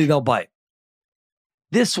usually they'll bite.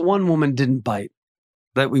 This one woman didn't bite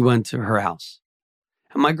that we went to her house.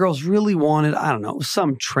 And my girls really wanted, I don't know,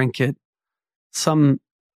 some trinket, some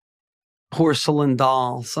porcelain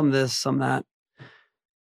doll, some this, some that.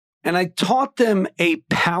 And I taught them a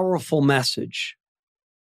powerful message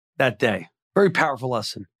that day. Very powerful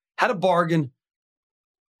lesson. How to bargain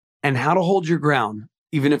and how to hold your ground,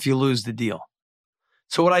 even if you lose the deal.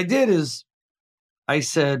 So what I did is I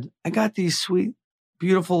said, I got these sweet,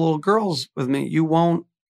 beautiful little girls with me. You won't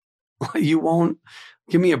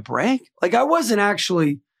give me a break? Like I wasn't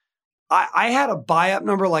actually, I had a buy-up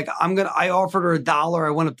number. Like I offered her $1.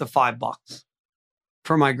 I went up to $5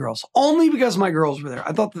 for my girls. Only because my girls were there.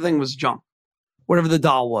 I thought the thing was junk. Whatever the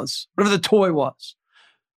doll was, whatever the toy was.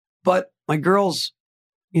 But my girls,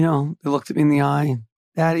 they looked at me in the eye.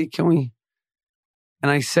 Daddy, can we?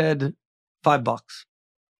 And I said, $5.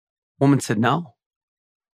 Woman said, no.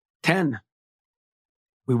 10.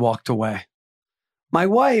 We walked away. My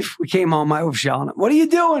wife, we came home, my wife was yelling, what are you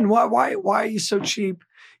doing? Why are you so cheap?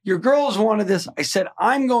 Your girls wanted this. I said,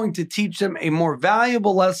 I'm going to teach them a more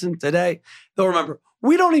valuable lesson today. They'll remember.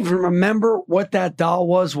 We don't even remember what that doll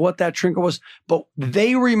was, what that trinket was, but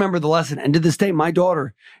they remember the lesson. And to this day, my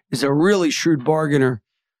daughter is a really shrewd bargainer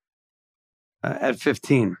at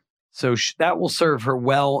 15. So that will serve her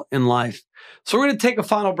well in life. So we're going to take a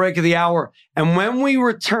final break of the hour. And when we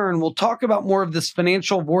return, we'll talk about more of this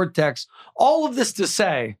financial vortex. All of this to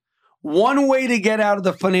say, one way to get out of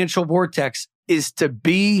the financial vortex is to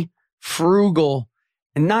be frugal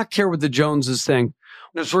and not care what the Joneses think.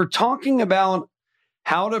 As we're talking about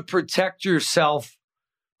how to protect yourself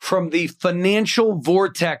from the financial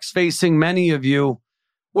vortex facing many of you,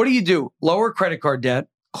 what do? Lower credit card debt.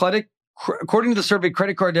 According to the survey,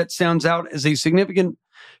 credit card debt stands out as a significant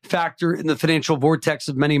factor in the financial vortex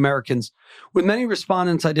of many Americans, with many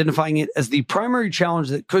respondents identifying it as the primary challenge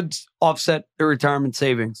that could offset their retirement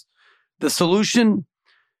savings. The solution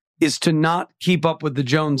is to not keep up with the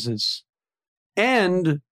Joneses.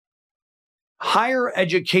 And higher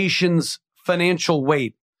education's financial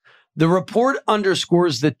weight. The report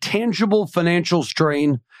underscores the tangible financial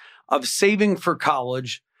strain of saving for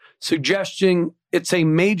college, suggesting it's a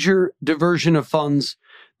major diversion of funds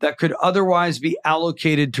that could otherwise be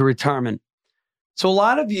allocated to retirement. So a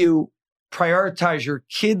lot of you prioritize your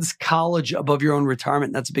kids' college above your own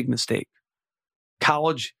retirement. That's a big mistake.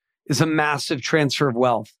 College is a massive transfer of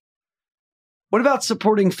wealth. What about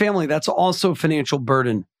supporting family? That's also a financial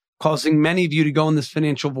burden, causing many of you to go in this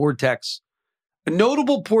financial vortex. A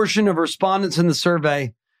notable portion of respondents in the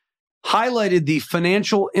survey highlighted the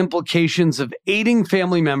financial implications of aiding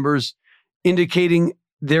family members, indicating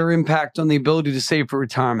their impact on the ability to save for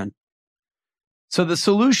retirement. So the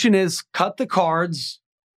solution is cut the cards,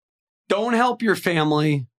 don't help your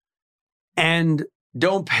family, and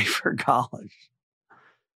don't pay for college.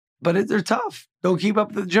 But they're tough. Don't keep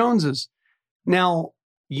up with the Joneses. Now,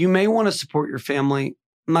 you may want to support your family.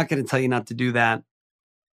 I'm not going to tell you not to do that.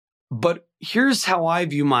 But here's how I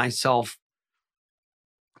view myself.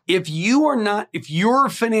 If your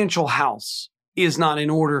financial house is not in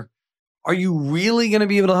order, are you really going to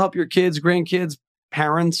be able to help your kids, grandkids,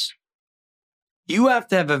 parents? You have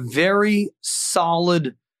to have a very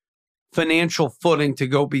solid financial footing to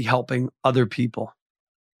go be helping other people.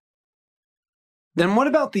 Then what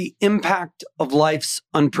about the impact of life's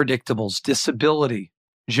unpredictables, disability,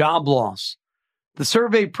 job loss? The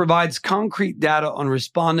survey provides concrete data on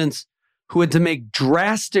respondents who had to make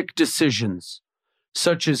drastic decisions,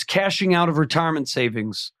 such as cashing out of retirement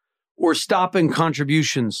savings or stopping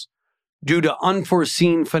contributions due to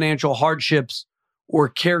unforeseen financial hardships or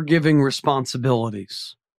caregiving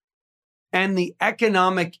responsibilities. And the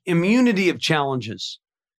economic immunity of challenges.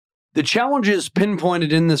 The challenges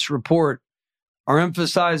pinpointed in this report are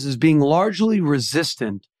emphasized as being largely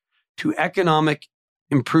resistant to economic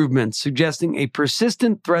improvements, suggesting a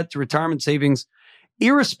persistent threat to retirement savings,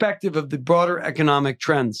 irrespective of the broader economic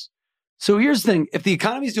trends. So here's the thing. If the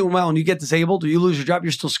economy's doing well and you get disabled or you lose your job,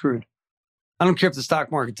 you're still screwed. I don't care if the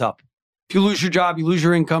stock market's up. If you lose your job, you lose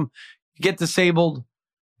your income, you get disabled,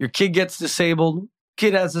 your kid gets disabled,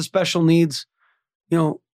 kid has a special needs,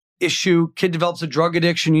 issue, kid develops a drug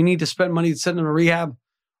addiction, you need to spend money to send them to rehab.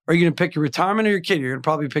 Are you going to pick your retirement or your kid? You're going to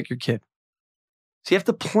probably pick your kid. So you have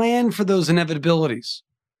to plan for those inevitabilities.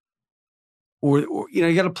 Or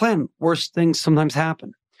you got to plan. Worse things sometimes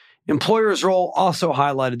happen. Employers' role also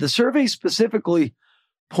highlighted. The survey specifically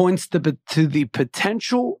points to the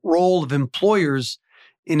potential role of employers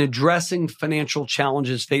in addressing financial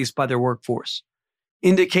challenges faced by their workforce,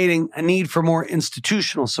 indicating a need for more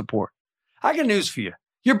institutional support. I got news for you.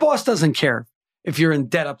 Your boss doesn't care if you're in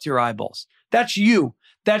debt up to your eyeballs. That's you.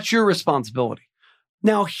 That's your responsibility.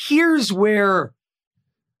 Now, here's where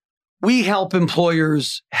we help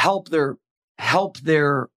employers help their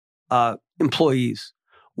employees.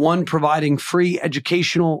 One, providing free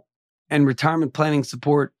educational and retirement planning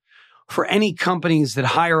support for any companies that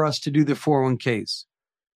hire us to do their 401ks.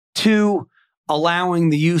 Two,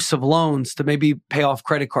 allowing the use of loans to maybe pay off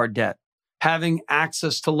credit card debt, having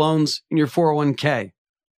access to loans in your 401k.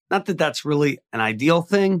 Not that that's really an ideal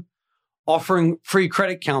thing. Offering free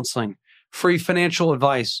credit counseling, free financial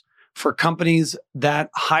advice for companies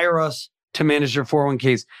that hire us to manage their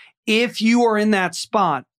 401ks. If you are in that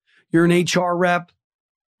spot, you're an HR rep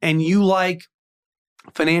and you like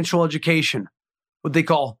financial education, what they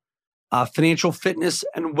call financial fitness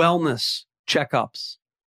and wellness checkups,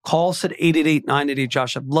 call us at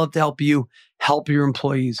 888-988-JOSH. I'd love to help you help your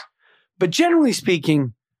employees. But generally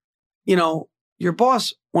speaking, your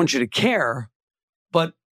boss wants you to care,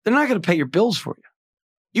 but they're not going to pay your bills for you.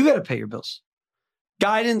 You got to pay your bills.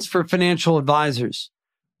 Guidance for financial advisors.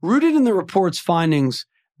 Rooted in the report's findings,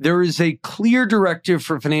 there is a clear directive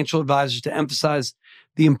for financial advisors to emphasize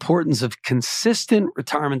the importance of consistent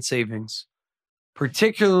retirement savings,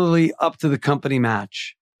 particularly up to the company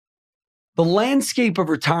match. The landscape of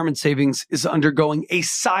retirement savings is undergoing a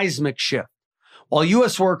seismic shift. While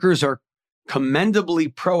U.S. workers are commendably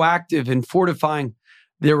proactive in fortifying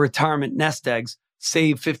their retirement nest eggs,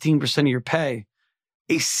 save 15% of your pay,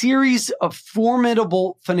 a series of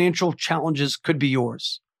formidable financial challenges could be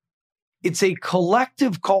yours. It's a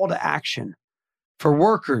collective call to action for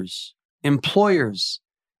workers, employers,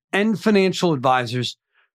 and financial advisors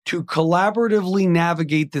to collaboratively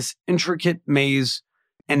navigate this intricate maze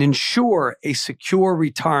and ensure a secure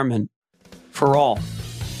retirement for all.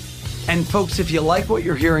 And folks, if you like what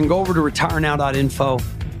you're hearing, go over to retirenow.info.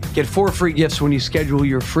 Get 4 free gifts when you schedule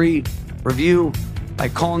your free review by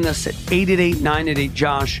calling us at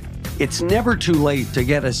 888-988-JOSH. It's never too late to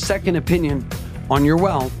get a second opinion on your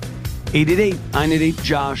wealth.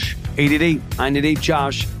 888-988-JOSH.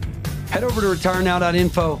 888-988-JOSH. Head over to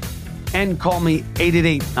retirenow.info. and call me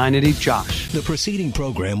 888-988-JOSH. The preceding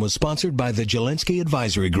program was sponsored by the Jelinsky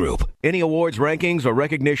Advisory Group. Any awards, rankings, or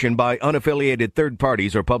recognition by unaffiliated third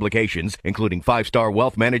parties or publications, including 5-Star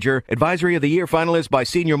Wealth Manager, Advisory of the Year finalist by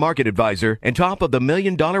Senior Market Advisor, and Top of the $1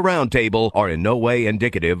 Million Roundtable, are in no way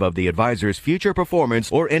indicative of the advisor's future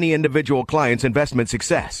performance or any individual client's investment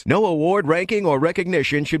success. No award, ranking, or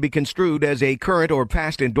recognition should be construed as a current or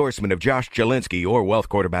past endorsement of Josh Jelinsky or Wealth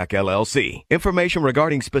Quarterback LLC. Information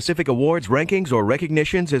regarding specific awards, rankings, or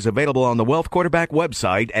recognitions is available on the Wealth Quarterback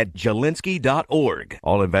website at jelinsky.org.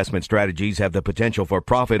 All investment strategies have the potential for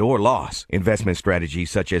profit or loss. Investment strategies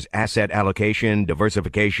such as asset allocation,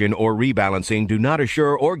 diversification, or rebalancing do not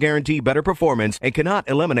assure or guarantee better performance and cannot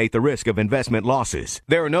eliminate the risk of investment losses.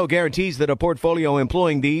 There are no guarantees that a portfolio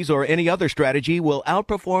employing these or any other strategy will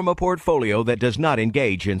outperform a portfolio that does not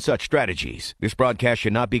engage in such strategies. This broadcast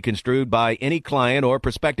should not be construed by any client or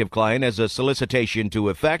prospective client as a solicitation to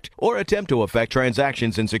effect or attempt to effect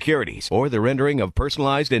transactions in securities or the rendering of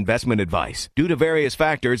personalized investment advice. Due to various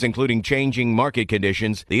factors, including changing market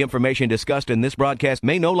conditions, the information discussed in this broadcast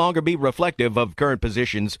may no longer be reflective of current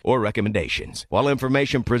positions or recommendations. While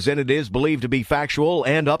information presented is believed to be factual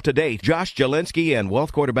and up to date, Josh Jelinsky and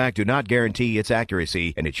Wealth Quarterback do not guarantee its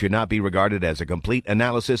accuracy, and it should not be regarded as a complete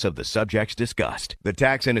analysis of the subjects discussed. The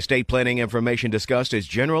tax and estate planning information discussed is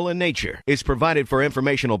general in nature, is provided for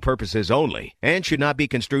informational purposes only, and should not be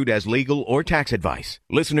construed as legal or tax advice.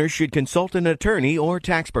 Listeners should consult an attorney or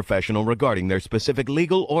tax professional regarding their specific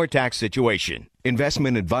legal or tax situation.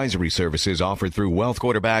 Investment advisory services offered through Wealth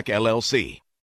Quarterback LLC.